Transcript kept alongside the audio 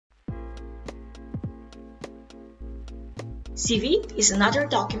CV is another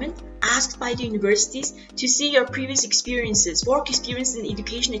document asked by the universities to see your previous experiences, work experiences and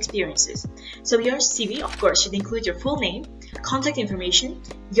education experiences. So your CV, of course, should include your full name, contact information,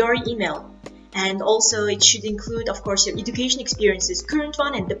 your email, and also it should include, of course, your education experiences, current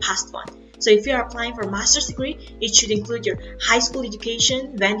one and the past one. So if you are applying for a master's degree, it should include your high school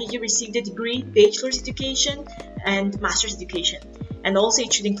education, when did you receive the degree, bachelor's education, and master's education. And also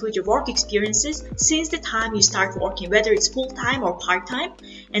it should include your work experiences since the time you start working, whether it's full-time or part-time,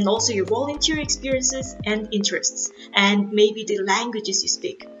 and also your volunteer experiences and interests, and maybe the languages you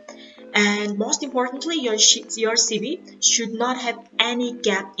speak. And most importantly, your CV should not have any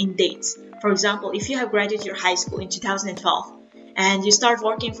gap in dates. For example, if you have graduated your high school in 2012 and you start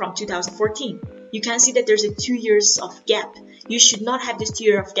working from 2014, you can see that there's a 2 years of gap. You should not have this 2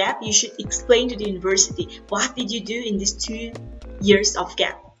 years of gap. You should explain to the university what did you do in this 2 years of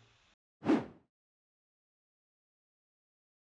gap.